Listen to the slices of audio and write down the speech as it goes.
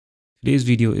Today's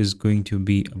video is going to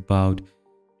be about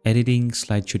editing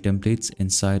slideshow templates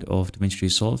inside of Davinci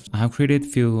Resolve. I have created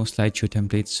few slideshow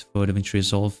templates for Davinci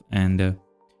Resolve, and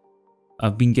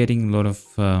I've been getting a lot of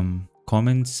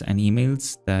comments and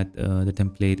emails that the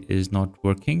template is not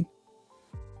working.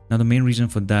 Now, the main reason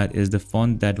for that is the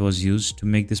font that was used to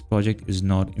make this project is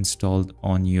not installed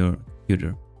on your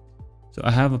computer. So I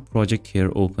have a project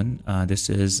here open. This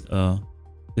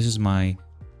is my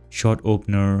short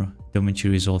opener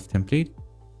Davinci Resolve template.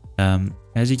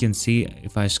 As you can see,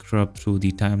 if I scrub through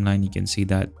the timeline, you can see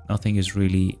that nothing is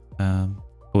really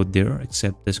code there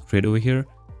except this grid over here.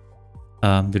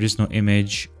 There is no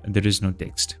image, there is no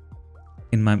text.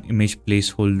 In my image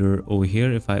placeholder over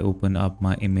here, if I open up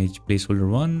my image placeholder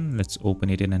one, let's open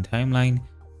it in a timeline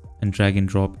and drag and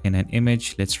drop in an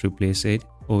image. Let's replace it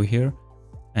over here.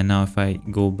 And now if I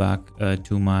go back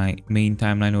to my main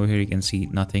timeline over here, you can see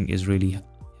nothing is really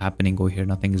happening over here.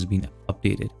 Nothing has been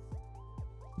updated.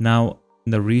 Now,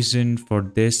 the reason for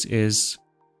this is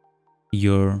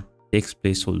your text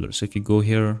placeholder. So if you go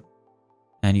here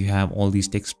and you have all these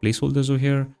text placeholders over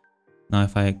here. Now,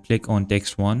 if I click on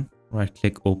text one, right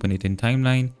click, open it in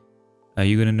timeline,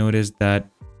 you're going to notice that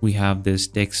we have this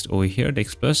text over here,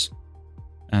 text plus,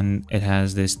 and it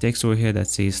has this text over here that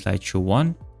says slideshow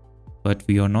one, but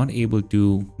we are not able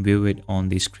to view it on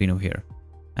the screen over here.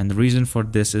 And the reason for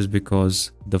this is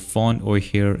because the font over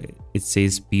here, it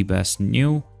says BBAS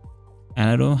new, and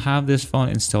I don't have this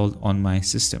font installed on my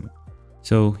system.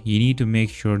 So you need to make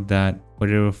sure that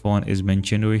whatever font is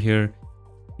mentioned over here,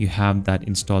 you have that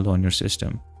installed on your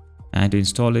system. And to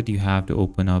install it, you have to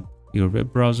open up your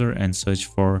web browser and search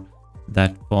for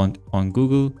that font on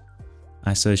Google.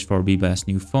 I searched for BBAS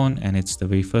new font, and it's the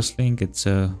very first link. It's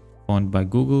a font by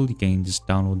Google. You can just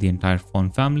download the entire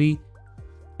font family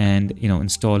and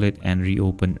install it and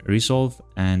reopen Resolve,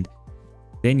 and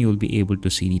then you'll be able to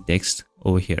see the text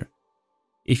over here.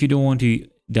 If you don't want to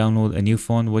download a new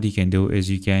font, what you can do is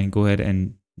you can go ahead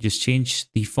and just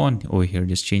change the font over here.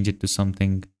 Just change it to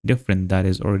something different that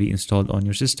is already installed on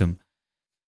your system.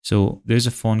 So there's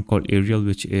a font called Arial,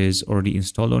 which is already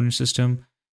installed on your system.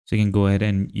 So you can go ahead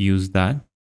and use that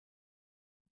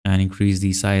and increase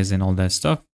the size and all that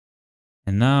stuff.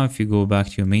 And now if you go back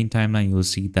to your main timeline, you'll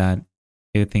see that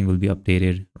everything will be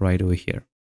updated right over here.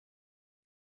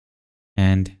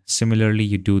 And similarly,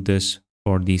 you do this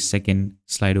for the second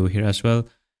slide over here as well.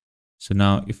 So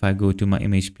now if I go to my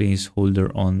image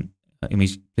placeholder on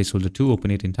image placeholder 2,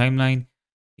 open it in timeline,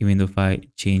 even though if I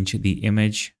change the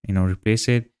image, replace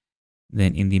it,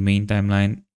 then in the main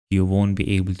timeline, you won't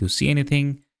be able to see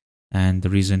anything. And the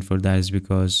reason for that is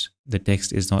because the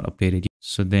text is not updated.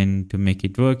 So then to make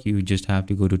it work, you just have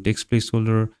to go to text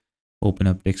placeholder, open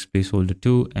up text placeholder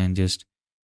 2 and just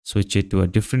switch it to a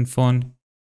different font,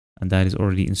 and that is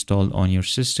already installed on your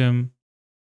system.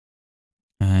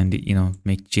 And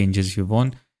make changes if you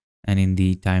want, and in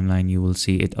the timeline you will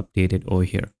see it updated over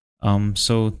here.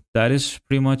 So that is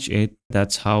pretty much it.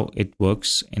 That's how it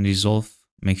works in Resolve.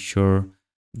 Make sure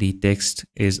the text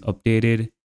is updated,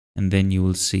 and then you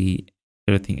will see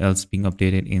everything else being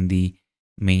updated in the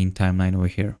main timeline over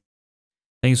here.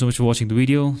 Thank you so much for watching the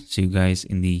video. See you guys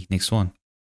in the next one.